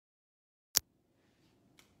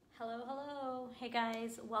Hello, hello. Hey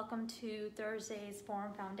guys, welcome to Thursday's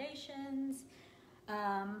Form Foundations.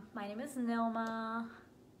 My name is Nilma,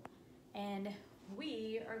 and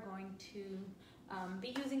we are going to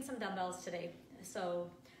be using some dumbbells today. So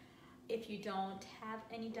if you don't have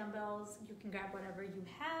any dumbbells, you can grab whatever you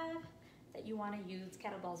have that you want to use.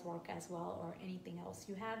 Kettlebells work as well, or anything else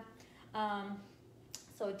you have.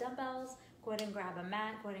 So dumbbells, go ahead and grab a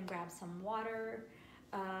mat, go ahead and grab some water.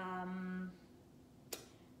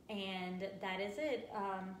 And that is it.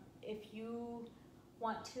 If you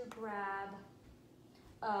want to grab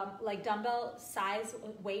like dumbbell size,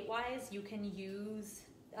 weight-wise, you can use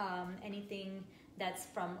anything that's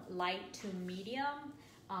from light to medium.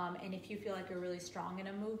 And if you feel like you're really strong in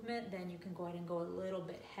a movement, then you can go ahead and go a little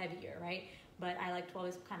bit heavier, right? But I like to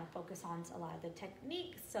always kind of focus on a lot of the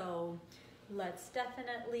technique. So let's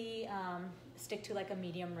definitely stick to like a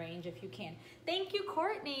medium range if you can. Thank you,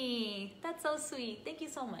 Courtney. That's so sweet. Thank you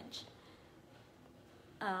so much.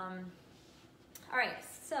 All right,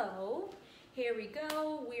 so here we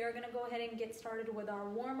go. We are gonna go ahead and get started with our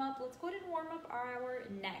warm-up. Let's go ahead and warm up our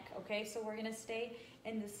neck, okay? So we're gonna stay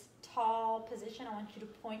in this tall position. I want you to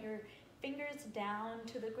point your fingers down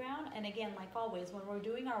to the ground. And again, like always, when we're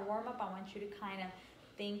doing our warm-up, I want you to kind of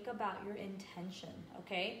think about your intention,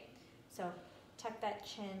 okay? So tuck that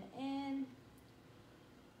chin in,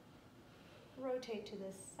 rotate to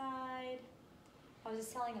the side. I was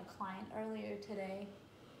just telling a client earlier today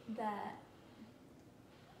that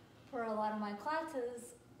for a lot of my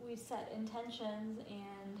classes, we set intentions,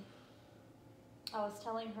 and I was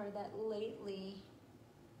telling her that lately,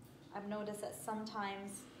 I've noticed that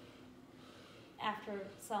sometimes after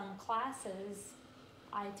some classes,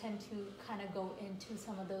 I tend to kind of go into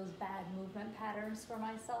some of those bad movement patterns for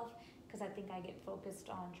myself, because I think I get focused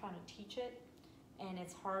on trying to teach it, and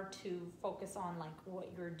it's hard to focus on like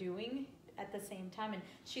what you're doing at the same time. And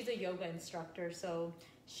she's a yoga instructor, so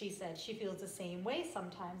she said she feels the same way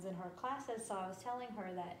sometimes in her classes. So I was telling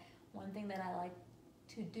her that one thing that I like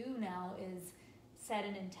to do now is set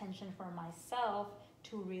an intention for myself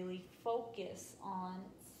to really focus on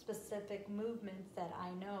specific movements that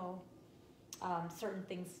I know certain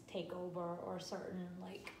things take over, or certain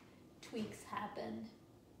like tweaks happen.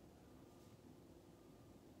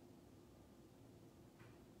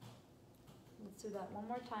 Let's do that one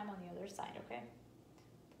more time on the other side, okay?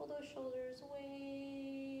 Pull those shoulders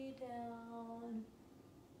way down,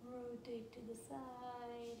 rotate to the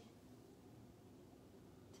side,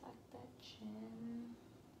 tuck that chin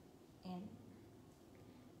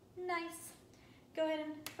in. Nice. Go ahead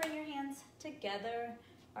and bring your hands together.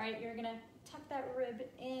 All right, you're gonna tuck that rib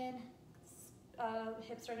in,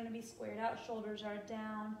 hips are gonna be squared out, shoulders are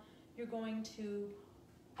down. You're going to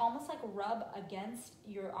almost like rub against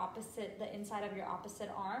your opposite, the inside of your opposite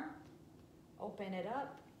arm. Open it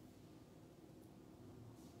up.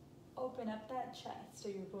 Open up that chest. So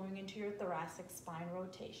you're going into your thoracic spine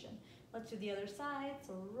rotation. Let's do the other side.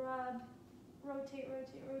 So rub, rotate,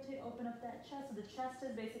 rotate, rotate. Open up that chest. So the chest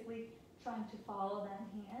is basically trying to follow that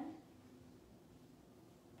hand.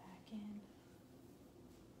 Back in.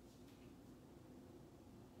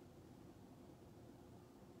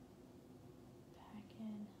 Back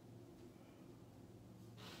in.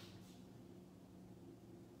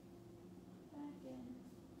 Back in.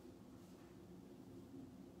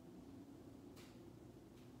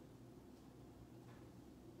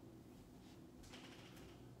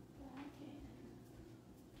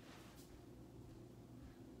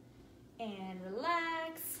 And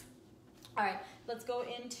relax. All right, let's go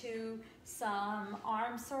into some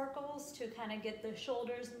arm circles to kind of get the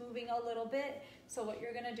shoulders moving a little bit. So what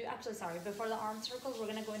you're gonna do, actually, sorry, before the arm circles, we're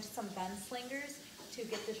gonna go into some gunslingers to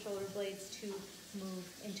get the shoulder blades to move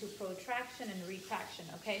into protraction and retraction,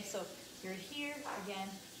 okay? So you're here, again,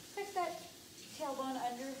 pick that tailbone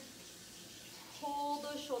under, pull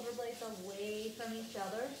those shoulder blades away from each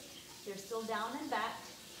other. You're still down and back,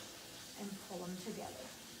 and pull them together.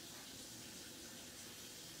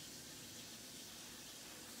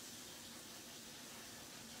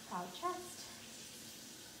 Proud chest.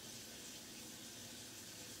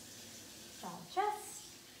 Proud chest.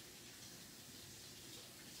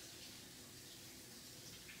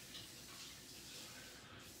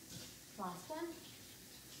 Last one.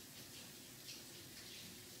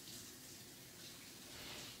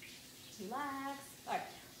 Relax. All right,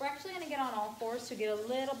 we're actually going to get on all fours to get a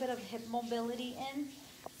little bit of hip mobility in.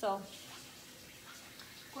 So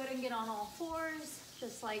go ahead and get on all fours,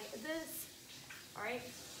 just like this. All right.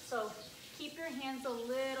 So keep your hands a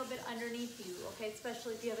little bit underneath you, okay?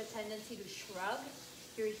 Especially if you have a tendency to shrug.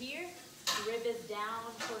 You're here, rib is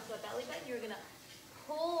down towards the belly button. You're gonna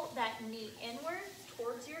pull that that knee inward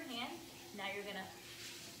towards your hand. Now you're gonna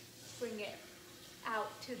bring it out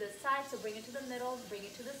to the side. So bring it to the middle, bring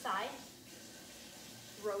it to the side.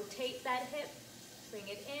 Rotate that hip, bring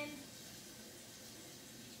it in,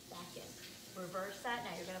 back in. Reverse that.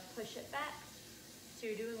 Now you're gonna push it back. So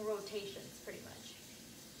you're doing rotations pretty much.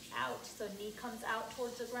 Out. So knee comes out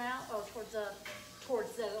towards the ground, or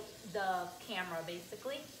towards the camera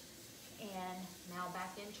basically. And now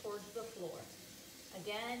back in towards the floor.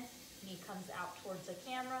 Again, knee comes out towards the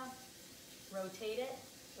camera. Rotate it,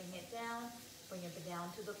 bring it down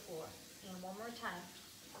to the floor. And one more time.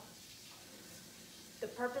 The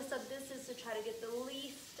purpose of this is to try to get the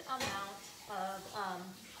least amount of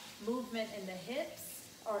movement in the hips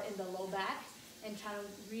or in the low back, and try to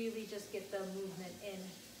really just get the movement in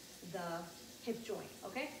the hip joint,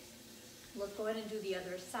 okay? Let's go ahead and do the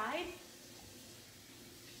other side.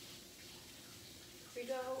 Here we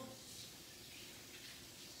go.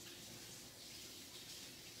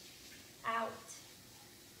 Out.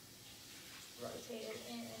 Rotate it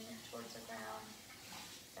in towards the ground.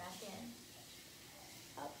 Back in.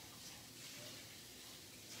 Up.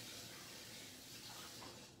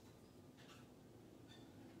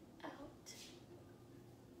 Out.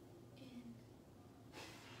 In.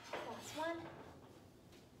 Last one.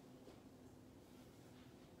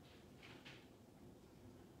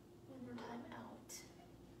 One more time out.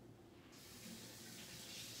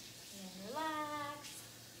 And relax.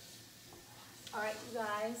 All right, you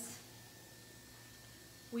guys.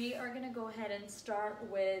 We are gonna go ahead and start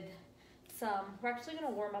with we're actually gonna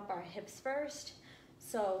warm up our hips first.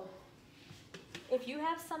 So if you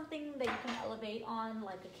have something that you can elevate on,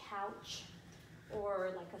 like a couch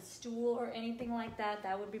or like a stool or anything like that,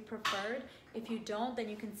 that would be preferred. If you don't, then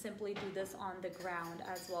you can simply do this on the ground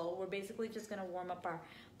as well. We're basically just gonna warm up our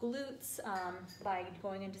glutes by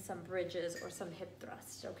going into some bridges or some hip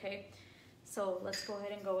thrusts, okay? So let's go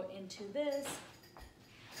ahead and go into this.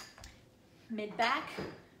 Mid-back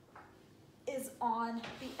is on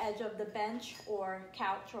the edge of the bench or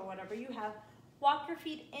couch or whatever you have. Walk your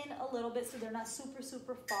feet in a little bit so they're not super,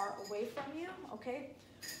 super far away from you, okay?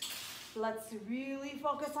 Let's really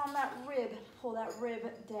focus on that rib. Pull that rib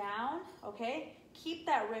down, okay? Keep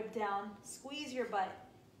that rib down, squeeze your butt,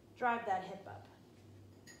 drive that hip up.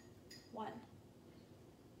 1,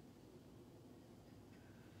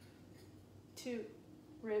 2,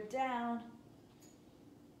 rib down.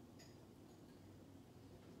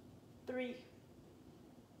 3,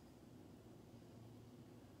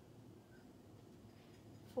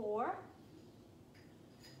 4,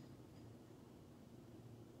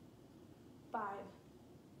 5,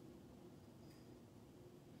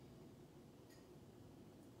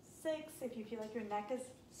 6. If you feel like your neck is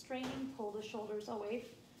straining, pull the shoulders away.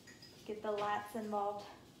 Get the lats involved.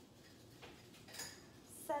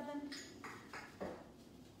 7,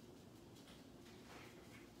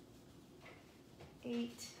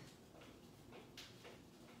 8,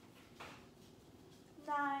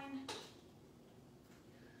 9,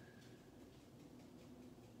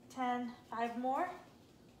 10, 5 more,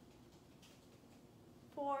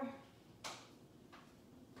 4,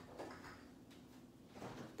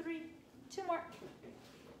 3, 2 more,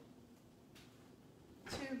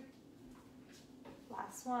 2,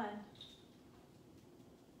 last one,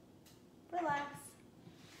 relax.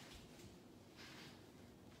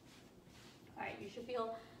 All right, you should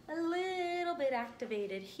feel a little bit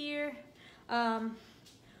activated here.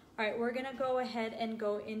 All right, we're gonna go ahead and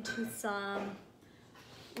go into some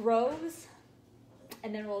rows,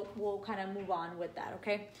 and then we'll kind of move on with that,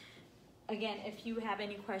 okay? Again, if you have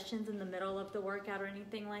any questions in the middle of the workout or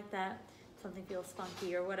anything like that, something feels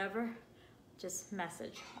funky or whatever, just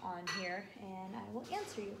message on here and I will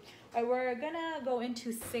answer you. All right, we're gonna go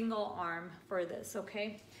into single arm for this,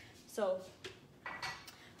 okay? So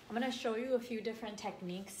I'm gonna show you a few different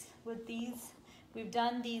techniques with these. We've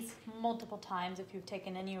done these multiple times if you've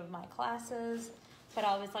taken any of my classes, but I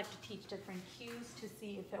always like to teach different cues to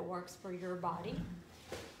see if it works for your body.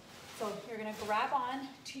 So you're gonna grab on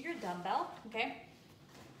to your dumbbell, okay?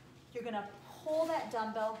 You're gonna pull that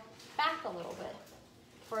dumbbell back a little bit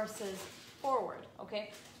versus forward,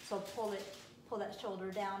 okay? So pull that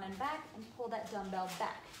shoulder down and back and pull that dumbbell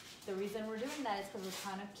back. The reason we're doing that is because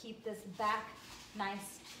we're trying to keep this back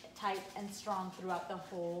nice, tight, and strong throughout the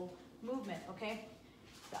whole movement, okay?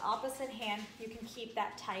 The opposite hand, you can keep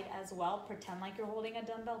that tight as well. Pretend like you're holding a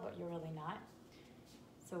dumbbell, but you're really not.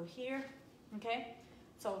 So here, okay?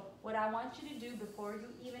 So what I want you to do before you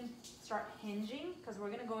even start hinging, because we're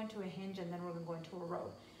gonna go into a hinge and then we're gonna go into a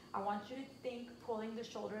row. I want you to think pulling the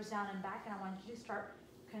shoulders down and back, and I want you to start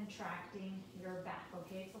contracting your back,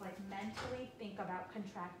 okay? So like mentally think about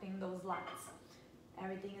contracting those lats.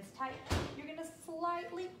 Everything is tight. You're gonna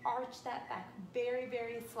slightly arch that back, very,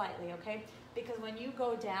 very slightly, okay? Because when you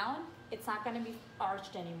go down, it's not gonna be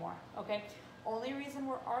arched anymore, okay? Only reason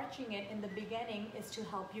we're arching it in the beginning is to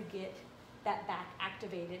help you get that back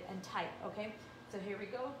activated and tight, okay? So here we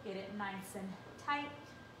go, get it nice and tight.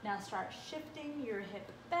 Now start shifting your hip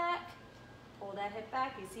back. Pull that hip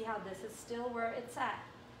back. You see how this is still where it's at.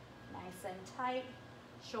 Nice and tight.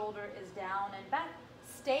 Shoulder is down and back.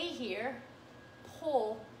 Stay here.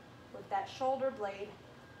 Pull with that shoulder blade.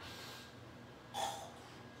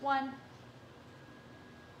 1,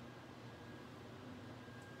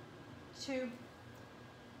 2,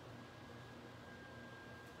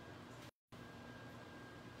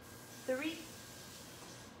 3,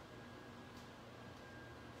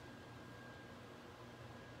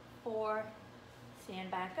 4,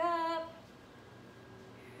 stand back up.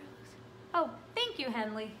 Oh, thank you,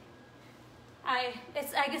 Henley. I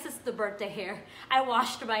guess it's the birthday hair. I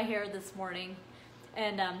washed my hair this morning,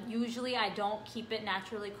 and usually I don't keep it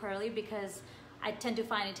naturally curly because I tend to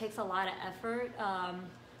find it takes a lot of effort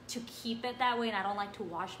to keep it that way, and I don't like to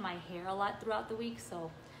wash my hair a lot throughout the week. So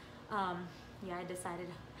yeah, I decided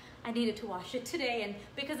I needed to wash it today, and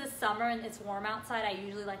because it's summer and it's warm outside, I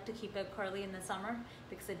usually like to keep it curly in the summer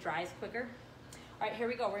because it dries quicker. All right, here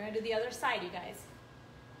we go. We're gonna do the other side, you guys.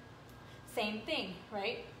 Same thing,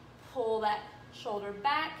 right? Pull that shoulder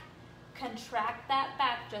back, contract that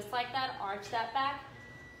back just like that, arch that back,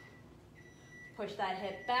 push that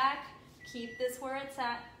hip back, keep this where it's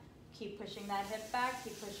at, keep pushing that hip back,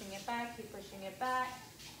 keep pushing it back, keep pushing it back,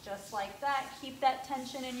 just like that. Keep that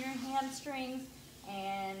tension in your hamstrings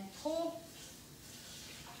and pull,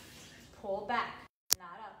 pull back,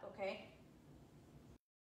 not up, okay?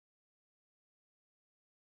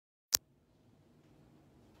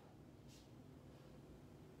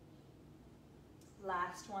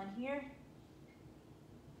 Last one here.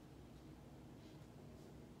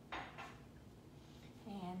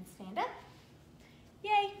 And stand up.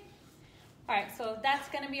 Yay. All right, so that's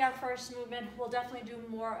gonna be our first movement. We'll definitely do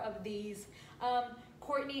more of these.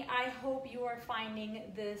 Courtney, I hope you are finding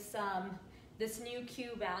this, this new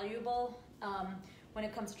cue valuable when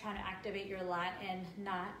it comes to trying to activate your lat and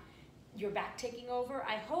not your back taking over.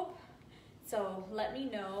 I hope. So let me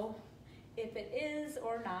know if it is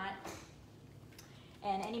or not,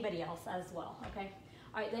 and anybody else as well, okay?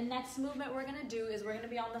 All right, the next movement we're gonna do is we're gonna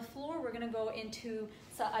be on the floor. We're gonna go into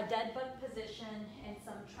a dead bug position and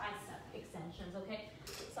some tricep extensions, okay?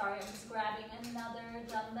 Sorry, I'm just grabbing another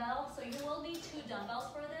dumbbell. So you will need 2 dumbbells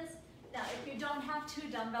for this. Now, if you don't have 2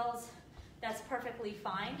 dumbbells, that's perfectly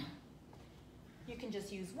fine. You can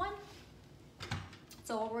just use 1.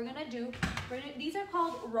 So what we're gonna do, these are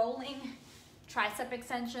called rolling tricep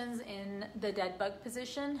extensions in the dead bug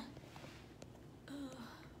position.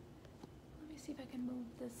 See if I can move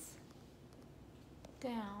this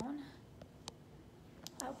down.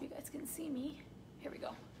 I hope you guys can see me. Here we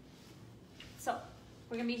go. So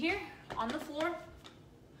we're gonna be here on the floor.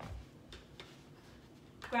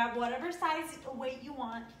 Grab whatever size weight you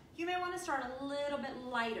want. You may want to start a little bit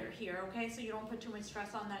lighter here, okay? So you don't put too much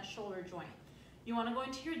stress on that shoulder joint. You want to go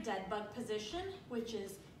into your dead bug position, which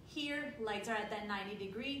is here. Legs are at that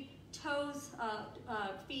 90-degree. Toes,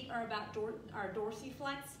 feet are about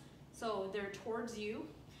dorsiflex. So they're towards you.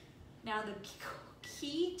 Now the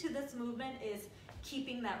key to this movement is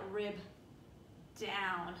keeping that rib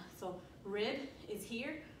down. So rib is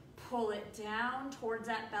here, pull it down towards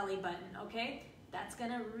that belly button, okay? That's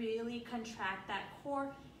gonna really contract that core,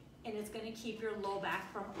 and it's gonna keep your low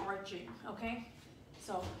back from arching, okay?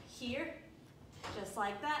 So here, just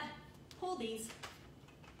like that, pull these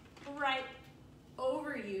right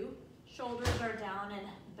over you. Shoulders are down and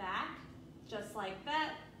back, just like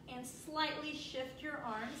that. And slightly shift your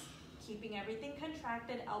arms, keeping everything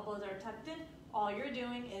contracted. Elbows are tucked in. All you're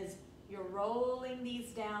doing is you're rolling these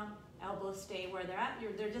down. Elbows stay where they're at.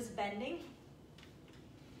 They're just bending.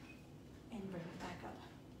 And bring it back up.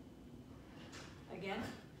 Again,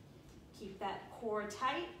 keep that core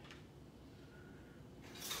tight.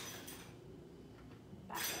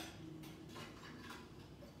 Back up.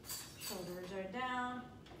 Shoulders are down.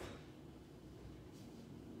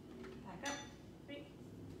 Back up.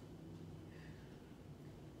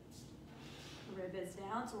 Rib is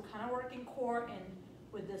down, so we're kind of working core in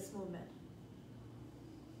with this movement.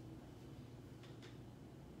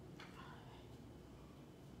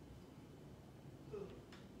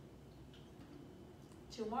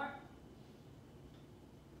 2 more.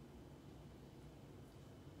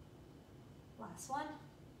 Last one.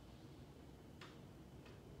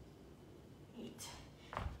 8.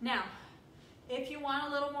 Now, if you want a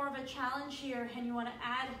little more of a challenge here and you want to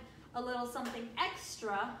add a little something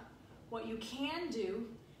extra, what you can do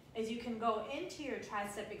is you can go into your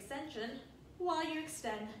tricep extension while you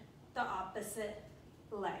extend the opposite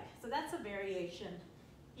leg. So that's a variation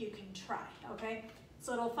you can try, okay?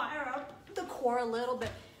 So it'll fire up the core a little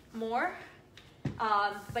bit more,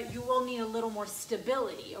 but you will need a little more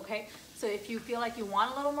stability, okay? So if you feel like you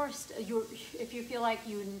want a little more, if you feel like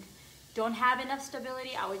you don't have enough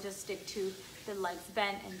stability, I would just stick to the legs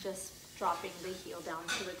bent and just dropping the heel down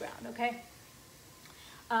to the ground, okay?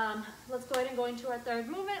 Let's go ahead and go into our third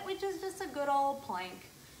movement, which is just a good old plank.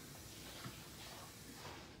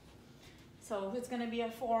 So it's gonna be a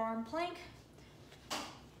forearm plank.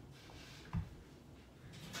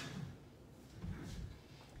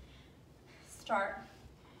 Start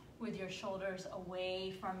with your shoulders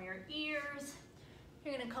away from your ears.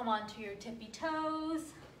 You're gonna come onto your tippy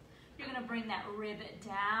toes. You're gonna bring that rib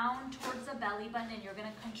down towards the belly button and you're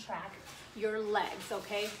gonna contract your legs,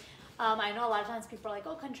 okay? I know a lot of times people are like,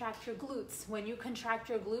 oh, contract your glutes. When you contract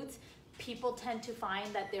your glutes, people tend to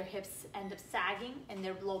find that their hips end up sagging and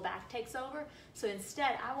their low back takes over. So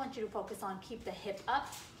instead, I want you to focus on keep the hip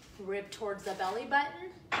up, rib towards the belly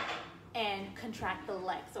button, and contract the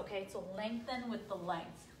legs, okay? So lengthen with the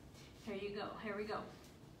legs. Here you go, here we go.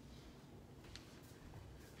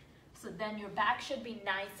 So then your back should be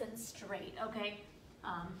nice and straight, okay?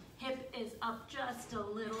 Hip is up just a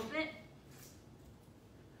little bit.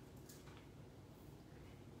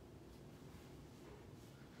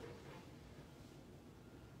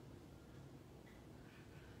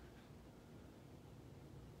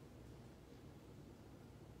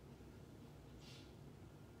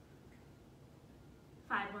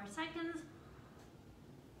 Five more seconds.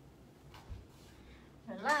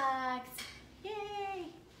 Relax. Yay!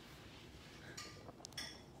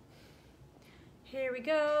 Here we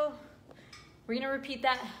go. We're gonna repeat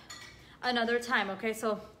that another time, okay?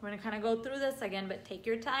 So we're gonna kind of go through this again, but take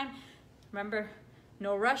your time. Remember,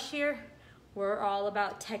 no rush here. We're all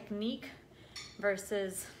about technique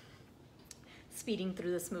versus speeding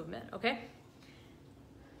through this movement, okay?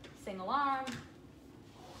 Single arm.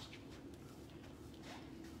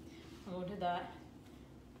 Go to that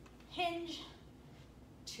hinge,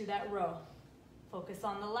 to that row. Focus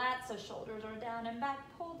on the lats, so shoulders are down and back.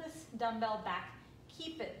 Pull this dumbbell back,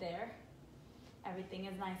 keep it there. Everything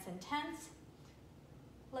is nice and tense.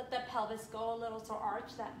 Let the pelvis go a little, so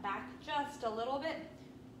arch that back just a little bit.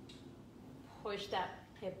 Push that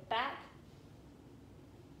hip back.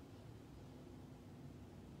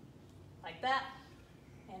 Like that,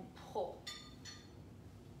 and pull.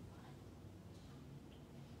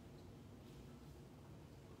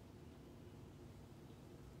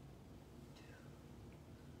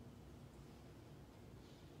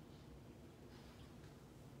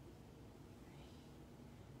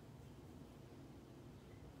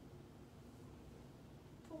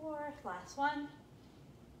 Last one.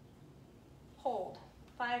 Hold.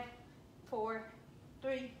 5, 4,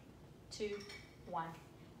 3, 2, 1.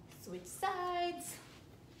 Switch sides.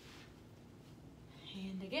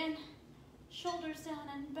 And again, shoulders down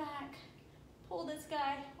and back. Pull this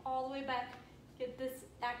guy all the way back. Get this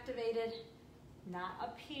activated. Not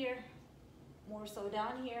up here, more so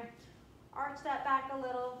down here. Arch that back a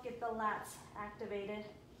little. Get the lats activated.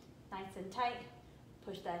 Nice and tight.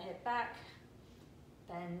 Push that hip back.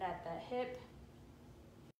 Bend at the hip.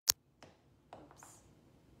 Oops.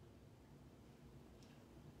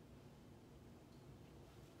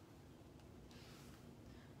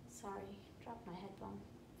 Sorry, dropped my headphone.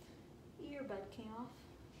 Earbud came off.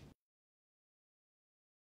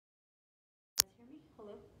 You guys hear me?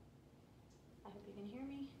 Hello? I hope you can hear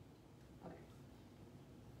me. Okay.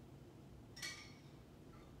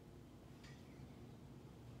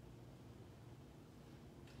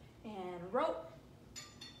 And rope.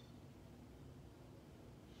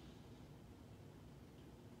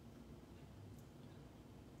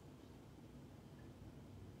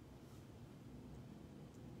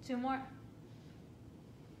 Two more.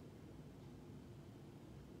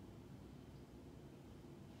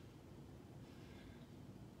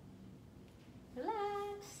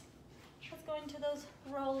 Relax. Let's go into those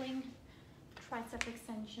rolling tricep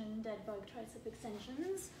extension, dead bug tricep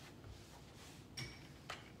extensions.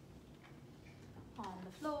 On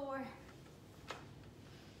the floor.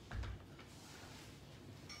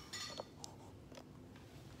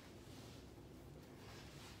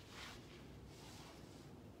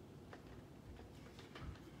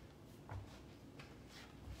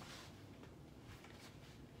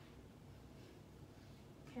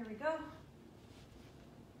 Here we go.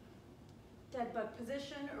 Dead bug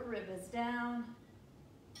position, rib is down.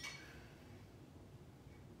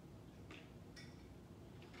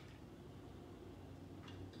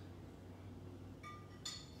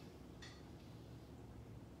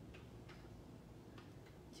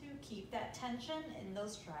 Keep that tension in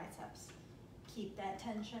those triceps. Keep that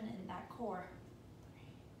tension in that core.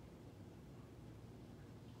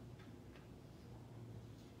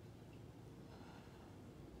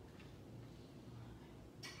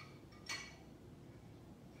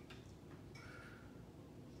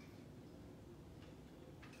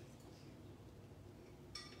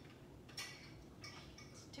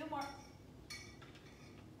 2 more.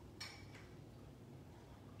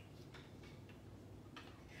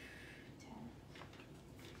 10.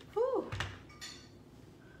 Whew. All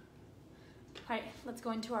right, let's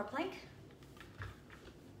go into our plank.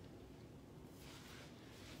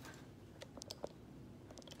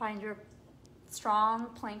 Find your strong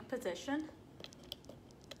plank position.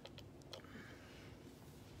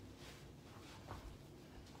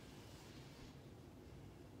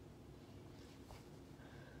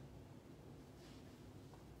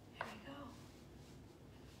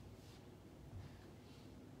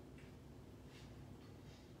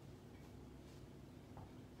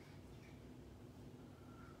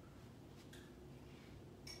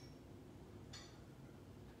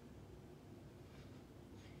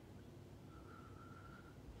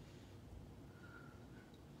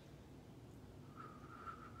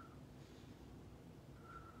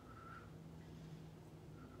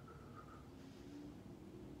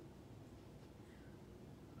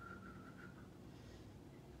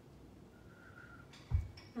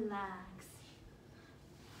 Relax.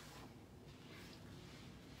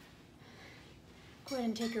 Go ahead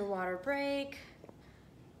and take your water break.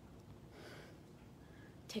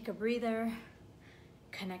 Take a breather.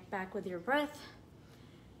 Connect back with your breath.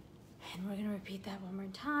 And we're going to repeat that one more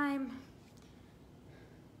time.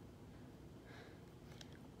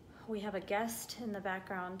 We have a guest in the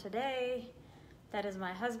background today. That is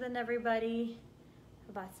my husband, everybody.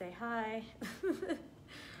 About to say hi.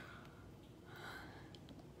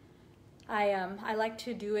 I like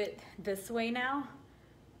to do it this way now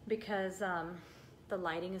because the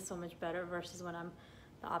lighting is so much better versus when I'm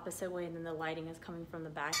the opposite way and then the lighting is coming from the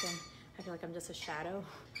back and I feel like I'm just a shadow.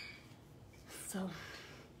 So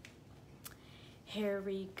here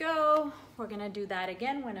we go. We're gonna do that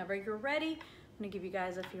again whenever you're ready. I'm gonna give you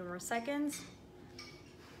guys a few more seconds.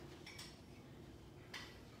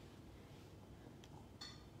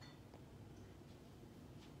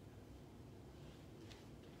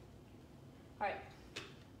 All right,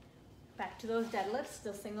 back to those deadlifts,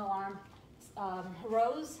 the single arm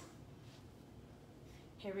rows.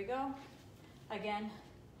 Here we go. Again,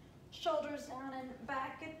 shoulders down and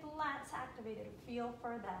back, get the lats activated. Feel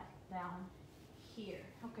for that down here,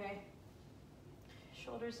 okay?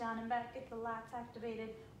 Shoulders down and back, get the lats activated.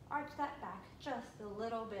 Arch that back just a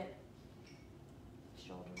little bit.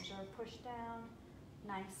 Shoulders are pushed down.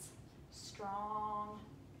 Nice, strong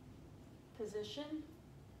position.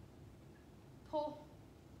 Pull.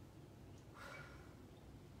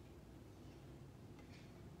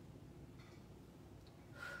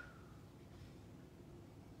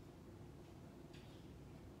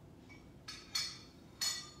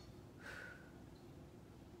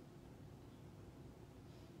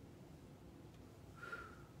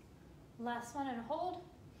 Last one and hold.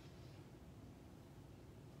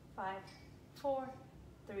 5, 4,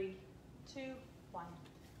 3, 2, 1.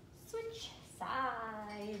 Switch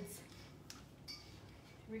sides.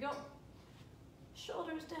 Here we go.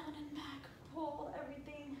 Shoulders down and back. Pull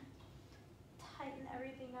everything. Tighten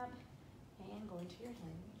everything up. And go into your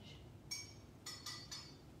hinge.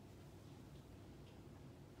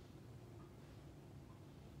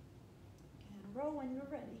 And roll when you're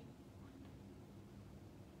ready.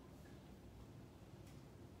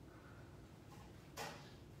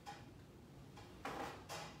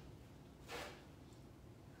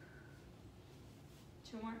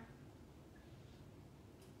 Two more.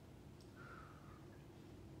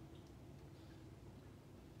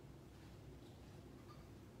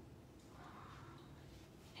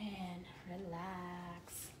 And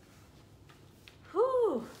relax.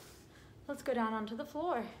 Whew. Let's go down onto the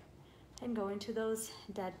floor and go into those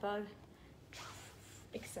dead bug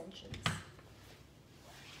extensions.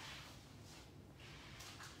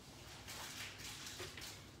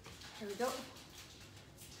 Here we go.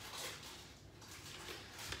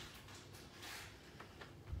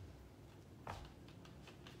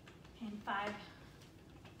 And 5,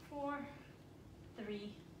 4,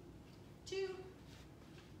 3, 2,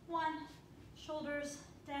 1. Shoulders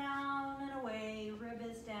down and away, rib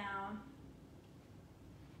is down.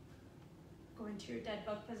 Go into your dead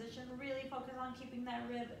bug position. Really focus on keeping that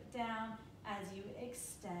rib down as you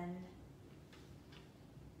extend.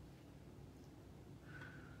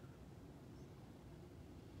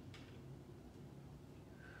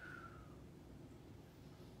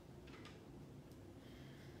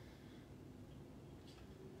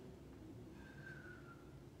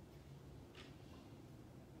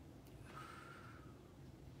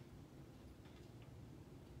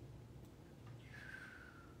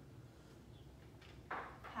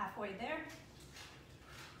 halfway there.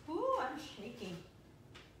 Ooh, I'm shaking.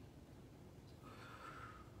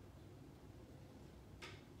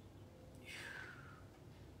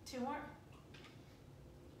 Two more.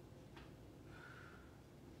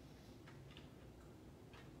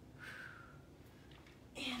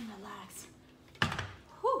 And relax.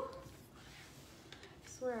 Whew. I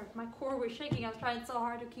swear, my core was shaking. I was trying so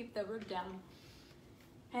hard to keep the rib down.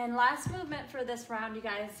 And last movement for this round, you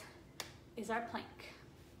guys, is our plank.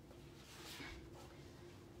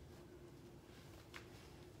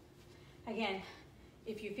 Again,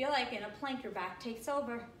 if you feel like in a plank your back takes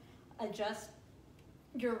over, adjust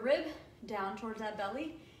your rib down towards that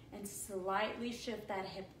belly and slightly shift that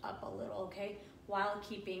hip up a little, okay? While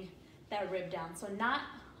keeping that rib down. So not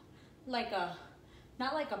like a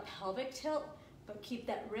pelvic tilt, but keep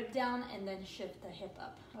that rib down and then shift the hip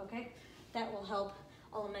up, okay? That will help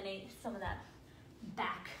eliminate some of that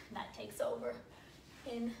back that takes over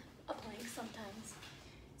in a plank sometimes.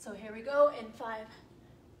 So here we go in 5,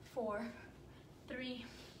 4, 3,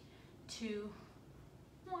 2,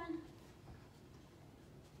 1.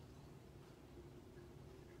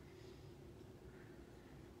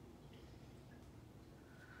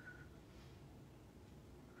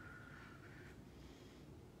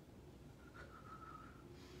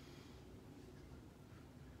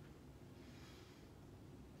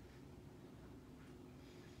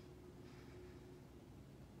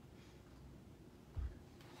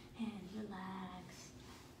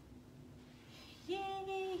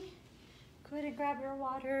 Go ahead and grab your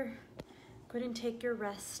water. Go ahead and take your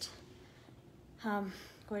rest. Go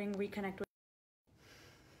ahead and reconnect with.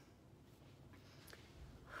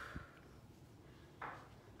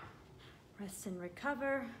 Rest and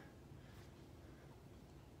recover.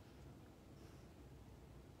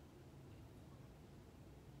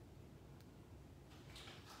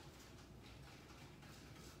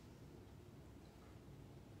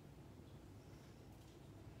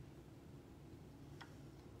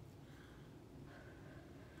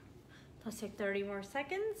 Let's take 30 more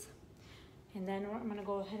seconds, and then I'm gonna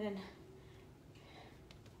go ahead and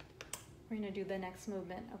we're gonna do the next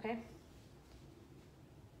movement, okay?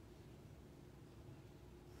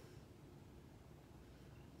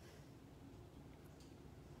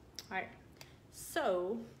 All right,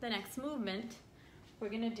 so the next movement we're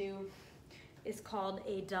gonna do is called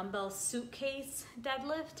a dumbbell suitcase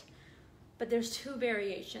deadlift, but there's 2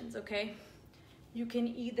 variations, okay? You can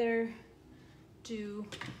either do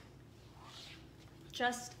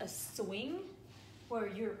just a swing where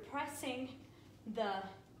you're pressing the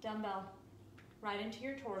dumbbell right into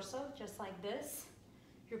your torso, just like this.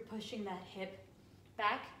 You're pushing that hip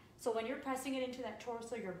back. So when you're pressing it into that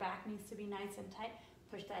torso, your back needs to be nice and tight.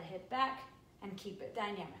 Push that hip back and keep it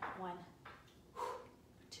dynamic. 1,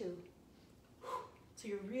 2. So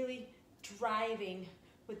you're really driving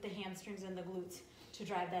with the hamstrings and the glutes to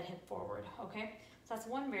drive that hip forward, okay? So that's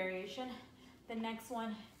one variation. The next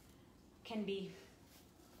one can be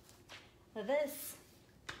this.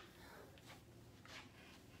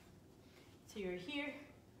 So you're here,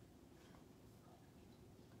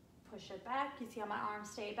 push it back. You see how my arms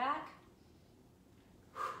stay back?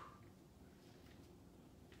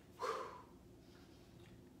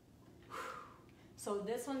 So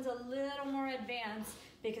this one's a little more advanced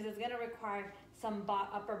because it's gonna require some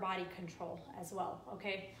upper body control as well,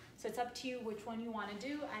 okay? So it's up to you which one you wanna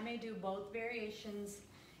do. I may do both variations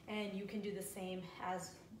and you can do the same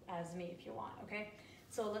as me if you want, okay?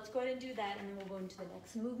 So let's go ahead and do that and then we'll go into the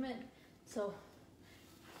next movement. So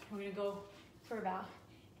we're gonna go for about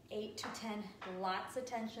 8 to 10, lots of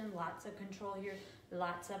tension, lots of control here,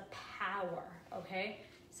 lots of power, okay?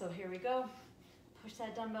 So here we go. Push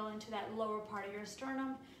that dumbbell into that lower part of your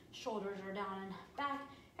sternum. Shoulders are down and back.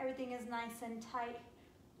 Everything is nice and tight.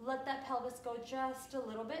 Let that pelvis go just a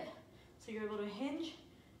little bit so you're able to hinge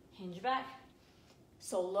back.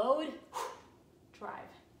 So load,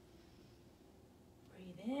 drive.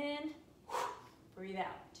 Breathe in, breathe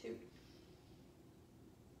out. 2,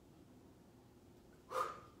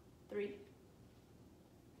 3,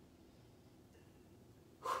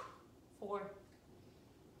 4,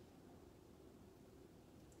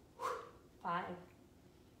 5,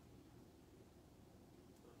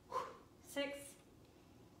 6,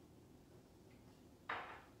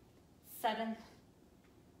 7,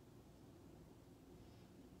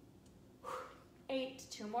 8,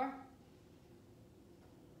 2 more,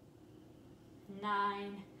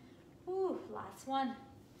 9, whew, last one,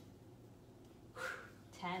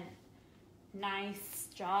 10. Nice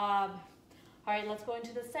job. All right, let's go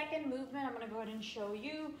into the second movement. I'm gonna go ahead and show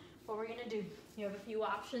you what we're gonna do. You have a few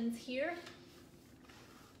options here.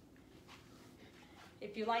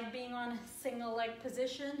 If you like being on single leg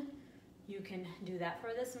position, you can do that for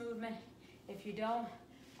this movement. If you don't,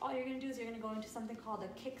 all you're gonna do is you're gonna go into something called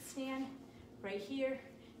a kickstand right here.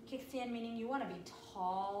 Kickstand meaning you wanna be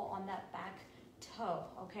tall on that back toe,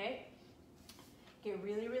 okay? Get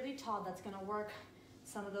really, really tall. That's gonna work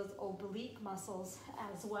some of those oblique muscles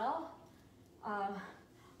as well.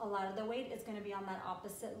 A lot of the weight is gonna be on that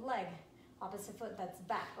opposite leg, opposite foot that's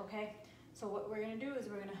back, okay? So what we're gonna do is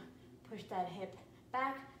we're gonna push that hip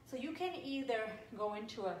back. So you can either go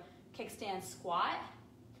into a kickstand squat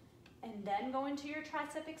and then go into your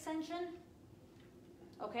tricep extension,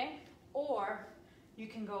 okay? Or you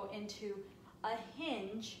can go into a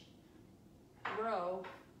hinge row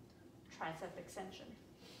tricep extension.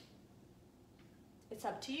 It's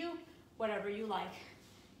up to you, whatever you like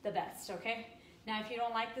the best, okay? Now, if you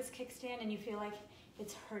don't like this kickstand and you feel like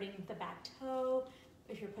it's hurting the back toe,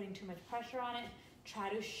 if you're putting too much pressure on it, try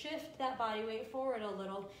to shift that body weight forward a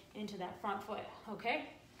little into that front foot, okay?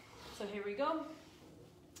 So here we go.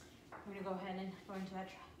 We're gonna go ahead and go into that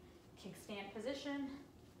kickstand position.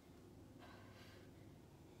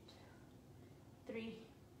 3,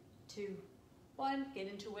 2, 1. Get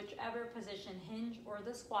into whichever position, hinge or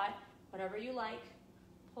the squat, whatever you like.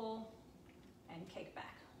 Pull and kick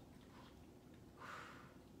back.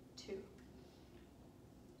 2,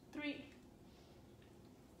 3,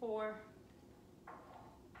 4,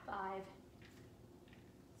 5,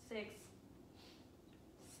 6,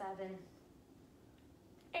 7,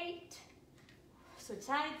 8. Switch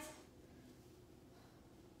sides.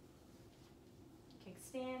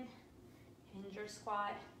 Kickstand, hinge or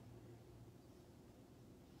squat.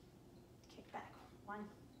 Kick back. 1,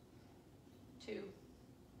 2,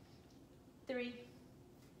 3,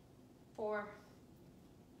 4,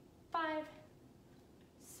 5,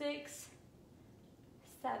 6,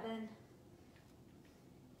 7,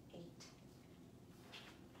 8.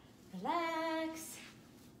 Relax.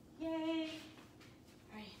 Yay.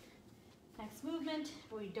 All right. Next movement.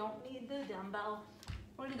 We don't need the dumbbell.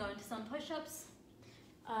 We're gonna go into some push-ups.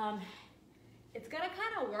 It's gonna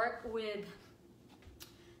kind of work with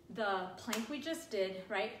the plank we just did,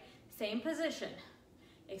 right? Same position,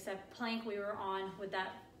 except plank we were on with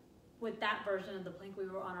that version of the plank we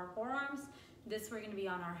were on our forearms. This we're gonna be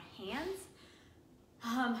on our hands.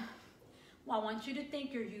 Well, I want you to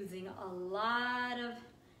think you're using a lot of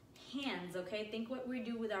hands, okay? Think what we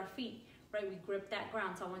do with our feet, right? We grip that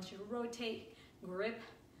ground. So I want you to rotate, grip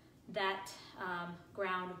that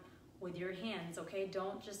ground with your hands, okay?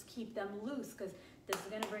 Don't just keep them loose, because this is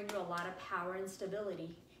gonna bring you a lot of power and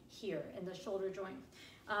stability here in the shoulder joint.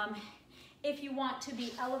 If you want to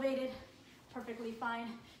be elevated, perfectly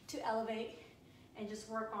fine to elevate and just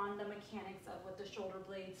work on the mechanics of what the shoulder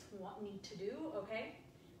blades need to do, okay?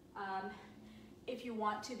 If you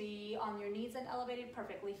want to be on your knees and elevated,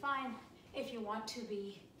 perfectly fine. If you want to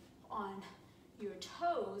be on your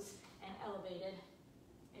toes and elevated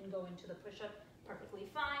and go into the push-up, perfectly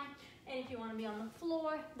fine. And if you want to be on the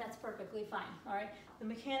floor, that's perfectly fine, all right? The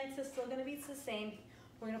mechanics is still gonna be the same.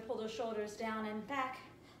 We're gonna pull those shoulders down and back,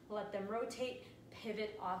 let them rotate,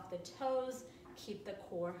 pivot off the toes, keep the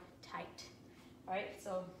core tight. All right,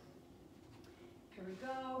 so here we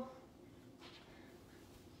go.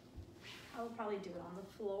 I will probably do it on the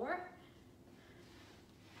floor.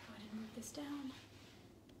 Go ahead and move this down.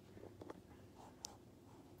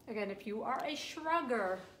 Again, if you are a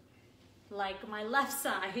shrugger, like my left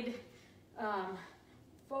side,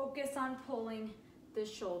 focus on pulling the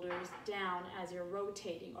shoulders down as you're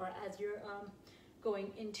rotating or as you're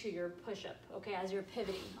going into your push-up, okay, as you're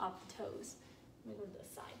pivoting off the toes. Let me go to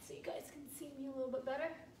the side so you guys can see me a little bit better.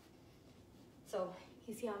 So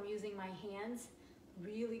you see how I'm using my hands,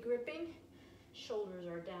 really gripping. Shoulders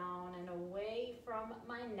are down and away from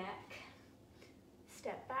my neck.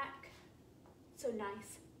 Step back. So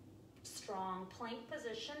nice, strong plank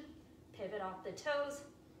position. Pivot off the toes.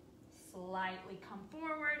 Slightly come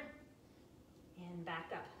forward and back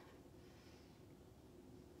up.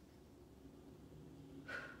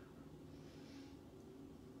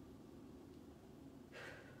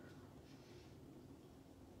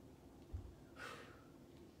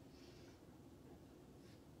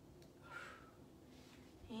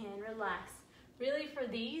 And relax. Really for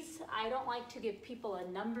these, I don't like to give people a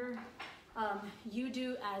number. You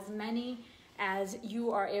do as many as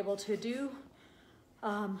you are able to do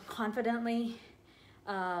confidently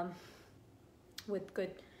with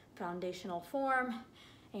good foundational form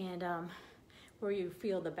and where you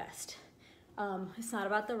feel the best. It's not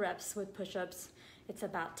about the reps with push-ups. It's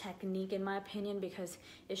about technique, in my opinion, because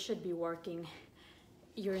it should be working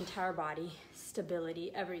your entire body,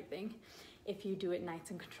 stability, everything, if you do it nice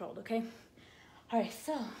and controlled, okay? All right,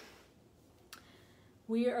 so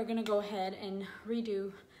we are gonna go ahead and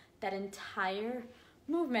redo that entire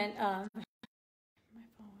movement. My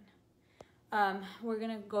phone. We're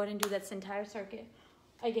gonna go ahead and do this entire circuit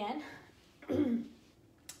again.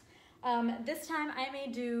 This time I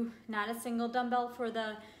may do not a single dumbbell for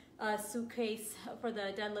the suitcase for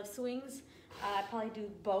the deadlift swings. I probably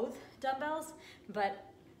do both dumbbells,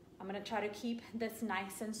 but I'm gonna try to keep this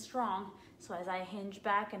nice and strong. So as I hinge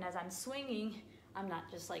back and as I'm swinging, I'm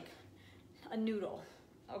not just like a noodle,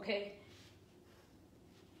 okay?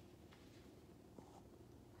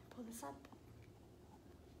 Pull this up.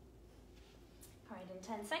 All right, in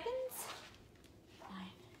 10 seconds. 9,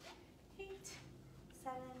 8,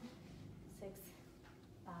 7, 6,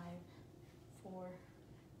 5, 4,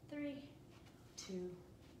 3, 2,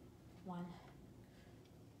 1.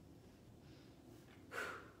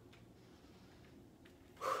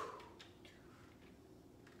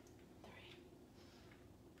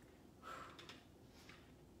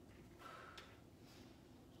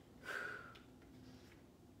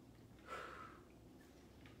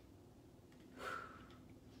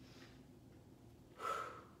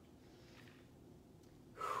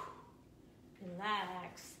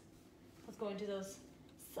 Relax. Let's go into those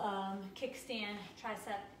kickstand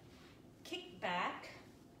tricep kick back.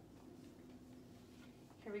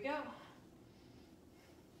 Here we go.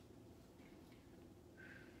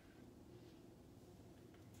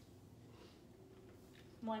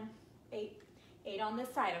 1, 8, 8 on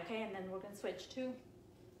this side, okay? And then we're gonna switch 2,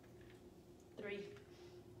 3,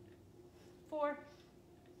 4,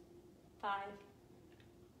 5,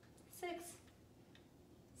 6,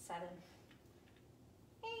 7,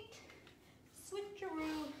 8,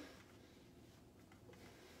 switcheroo.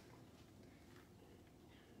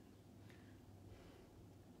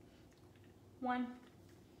 1,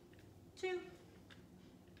 2,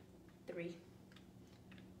 3,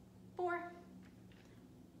 4,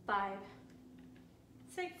 5,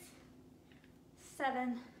 6,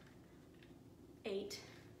 7, 8.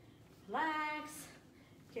 Relax.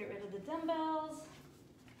 Get rid of the dumbbells.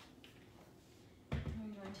 We're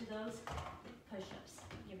going to go into those push-ups.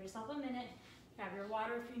 Give yourself a minute. Grab your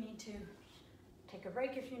water if you need to. Take a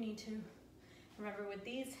break if you need to. Remember, with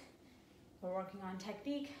these, we're working on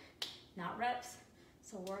technique, not reps.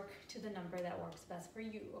 So work to the number that works best for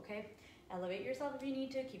you, okay? Elevate yourself if you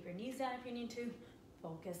need to. Keep your knees down if you need to.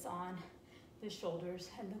 Focus on the shoulders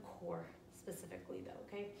and the core specifically though,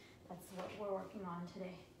 okay? That's what we're working on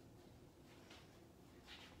today.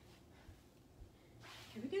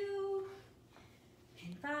 Here we go.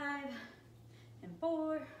 In 5, and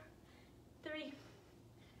 4, 3,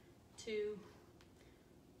 2,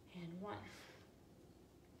 and 1.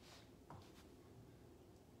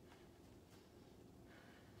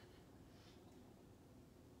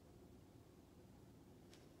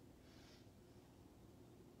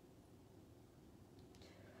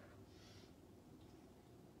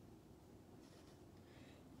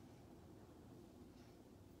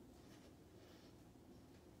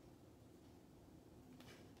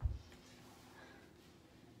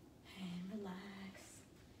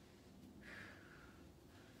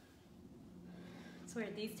 It's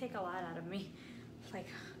weird, these take a lot out of me. Like,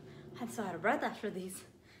 I'm so out of breath after these.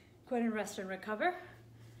 Go ahead and rest and recover.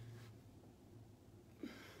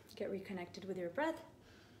 Get reconnected with your breath.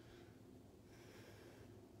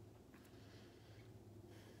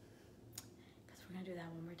 Because we're gonna do that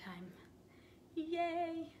one more time.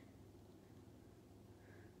 Yay!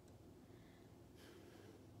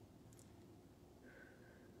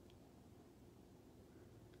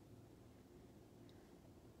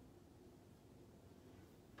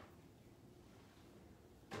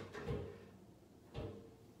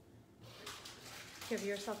 Give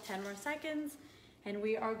yourself 10 more seconds, and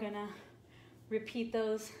we are gonna repeat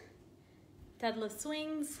those deadlift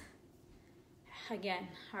swings again,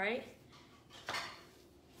 all right?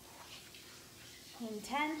 In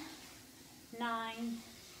 10, 9,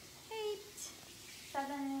 8,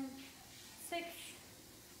 7, 6,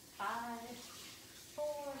 5,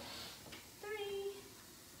 4, 3,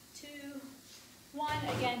 2, 1.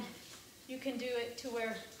 Again, you can do it to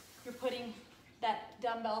where you're putting that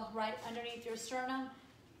dumbbell right underneath your sternum,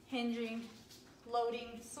 hinging,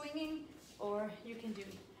 loading, swinging, or you can do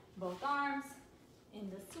both arms in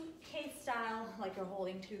the suitcase style, like you're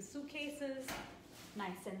holding 2 suitcases,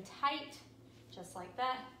 nice and tight, just like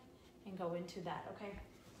that, and go into that, okay?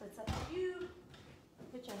 So it's up to you,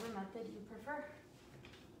 whichever method you prefer.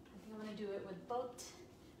 I think I'm gonna do it with both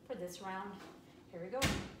for this round. Here we go,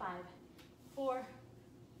 5, 4,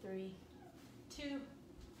 3, 2,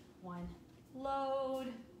 1.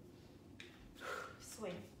 Load,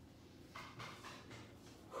 swing.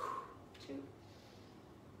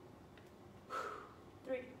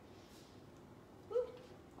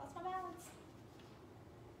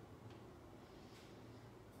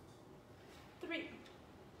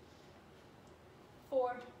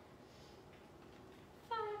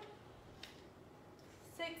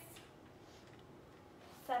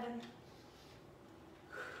 7,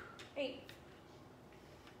 8,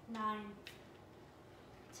 9,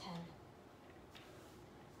 10.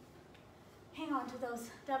 Hang on to those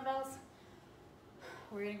dumbbells.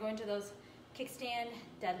 We're gonna go into those kickstand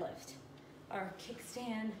deadlift or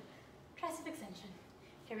kickstand tricep extension.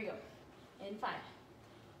 Here we go. In 5,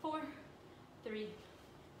 4, 3,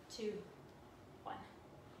 2, 1.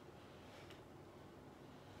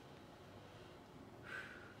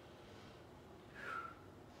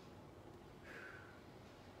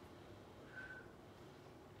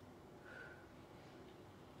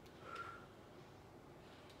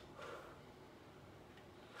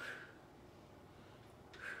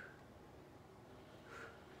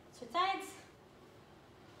 Switch sides.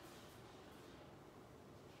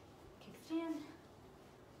 Kickstand.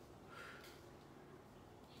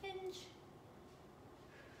 Hinge.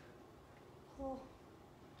 Pull.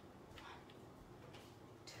 1,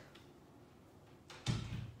 2, 3,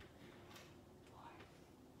 4,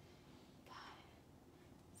 5,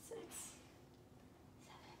 6,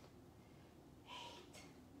 7, 8,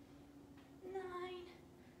 9,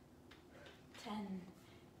 10.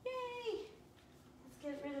 Yay! Let's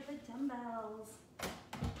get rid of the dumbbells.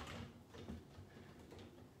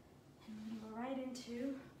 And we're gonna go right into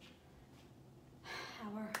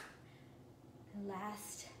our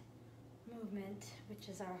last movement, which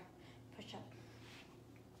is our push-up.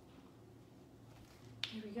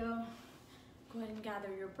 Here we go. Go ahead and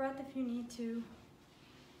gather your breath if you need to.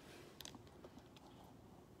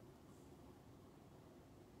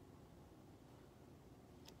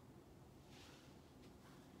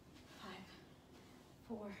 5,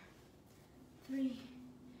 4, 3,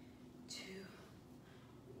 2,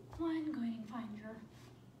 1. Go ahead and find your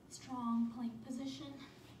strong plank position.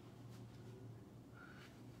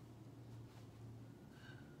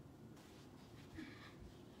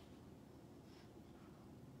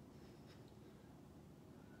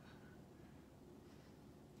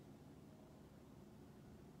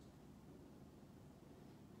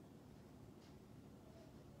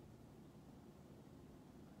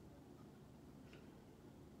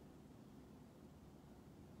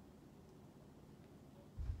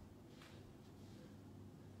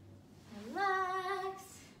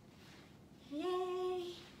 Relax.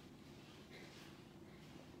 Yay.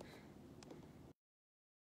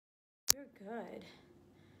 You're good.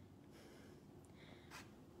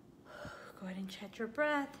 Go ahead and check your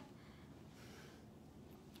breath.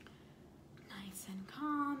 Nice and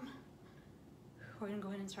calm. We're gonna go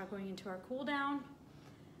ahead and start going into our cool down.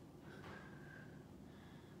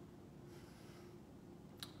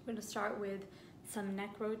 We're gonna start with some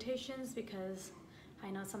neck rotations because I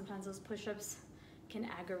know sometimes those push-ups can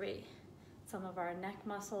aggravate some of our neck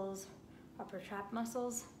muscles, upper trap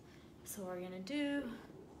muscles. So what we're gonna do,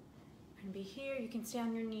 we're gonna be here. You can stay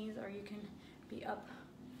on your knees or you can be up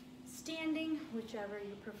standing, whichever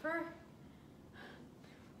you prefer.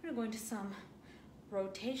 We're gonna go into some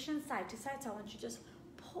rotation side to side. So I want you to just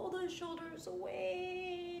pull those shoulders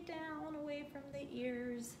way down, away from the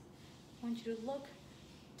ears. I want you to look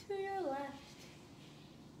to your left.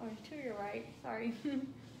 Or to your right, sorry. To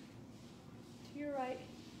your right,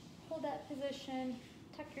 hold that position,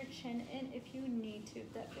 tuck your chin in if you need to,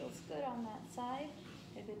 if that feels good on that side.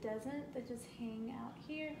 If it doesn't, then just hang out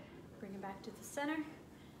here, bring it back to the center.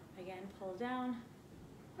 Again, pull down,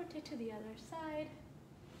 rotate to the other side.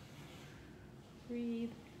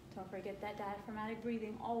 Breathe, don't forget that diaphragmatic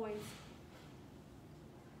breathing always.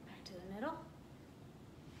 Back to the middle.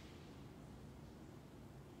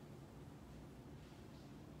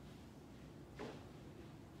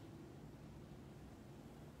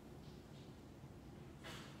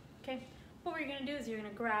 Okay, what we're gonna do is you're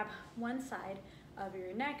gonna grab one side of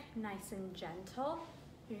your neck, nice and gentle.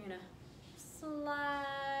 You're gonna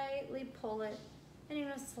slightly pull it, and you're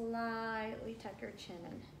gonna slightly tuck your chin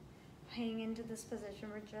in. Hang into this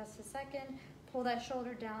position for just a second. Pull that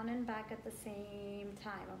shoulder down and back at the same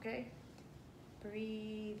time, okay?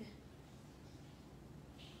 Breathe.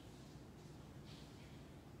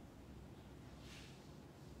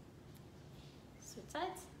 Switch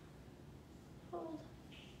sides. Hold.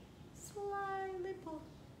 Slightly pull,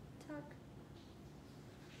 tuck,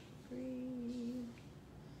 breathe.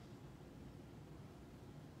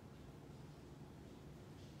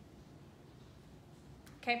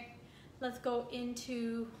 Okay, let's go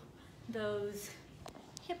into those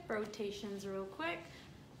hip rotations real quick.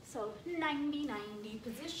 So 90-90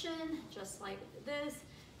 position, just like this.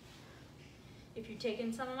 If you've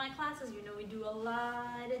taken some of my classes, you know we do a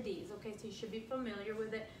lot of these, okay? So you should be familiar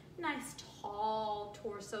with it. Nice tall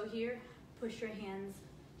torso here. Push your hands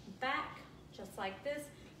back, just like this.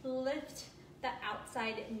 Lift the outside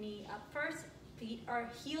outside knee up first.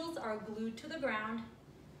 Heels are glued to the ground.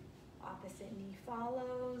 Opposite knee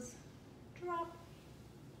follows. Drop,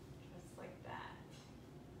 just like that.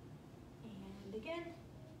 And again,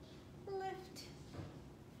 lift.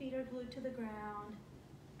 Feet are glued to the ground.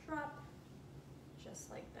 Drop, just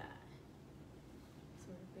like that. So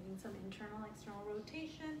we're getting some internal, external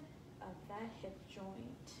rotation of that hip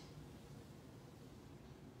joint.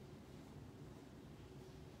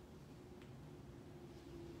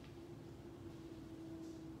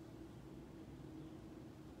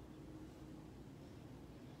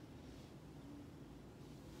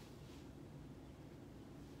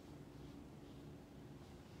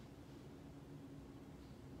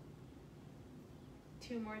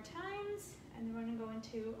 Two more times, and then we're going to go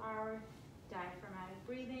into our diaphragmatic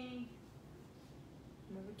breathing.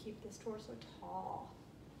 Remember, keep this torso tall.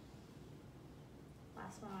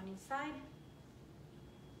 Last one on each side.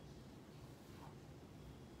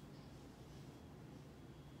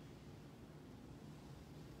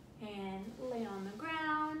 And lay on the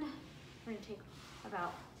ground. We're going to take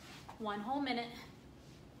about 1 whole minute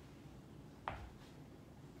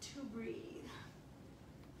to breathe.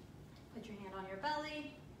 Put your hand on your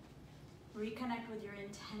belly. Reconnect with your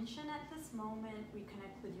intention at this moment.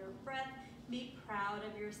 Reconnect with your breath. Be proud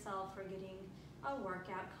of yourself for getting a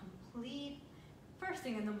workout complete first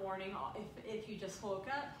thing in the morning if you just woke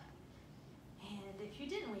up. And if you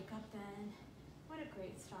didn't wake up, then what a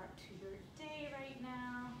great start to your day right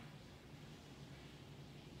now.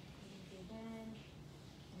 Breathe in.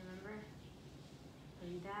 And remember,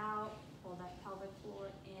 breathe out. Pull that pelvic floor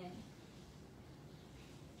in.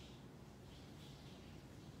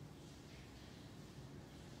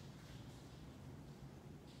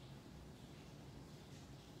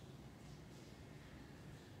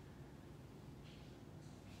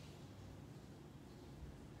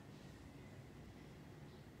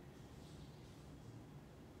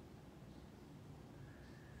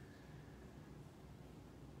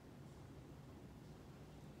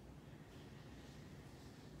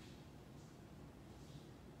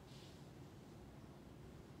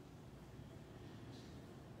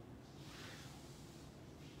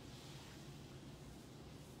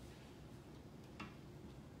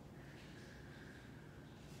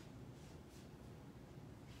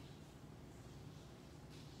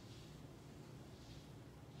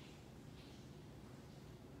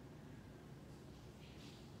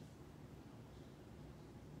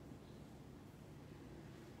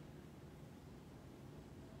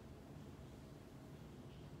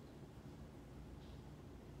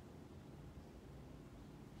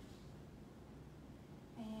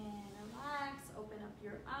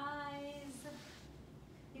 Your eyes.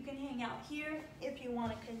 You can hang out here if you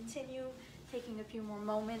want to continue taking a few more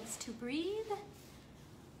moments to breathe,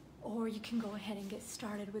 or you can go ahead and get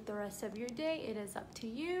started with the rest of your day. It is up to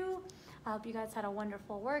you. I hope you guys had a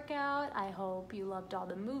wonderful workout. I hope you loved all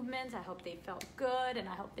the movements. I hope they felt good, and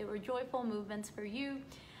I hope they were joyful movements for you.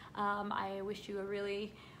 I wish you a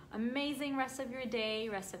really amazing rest of your day,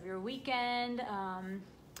 rest of your weekend.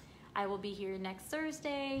 I will be here next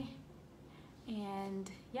Thursday. And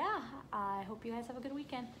yeah, I hope you guys have a good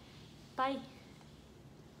weekend. Bye.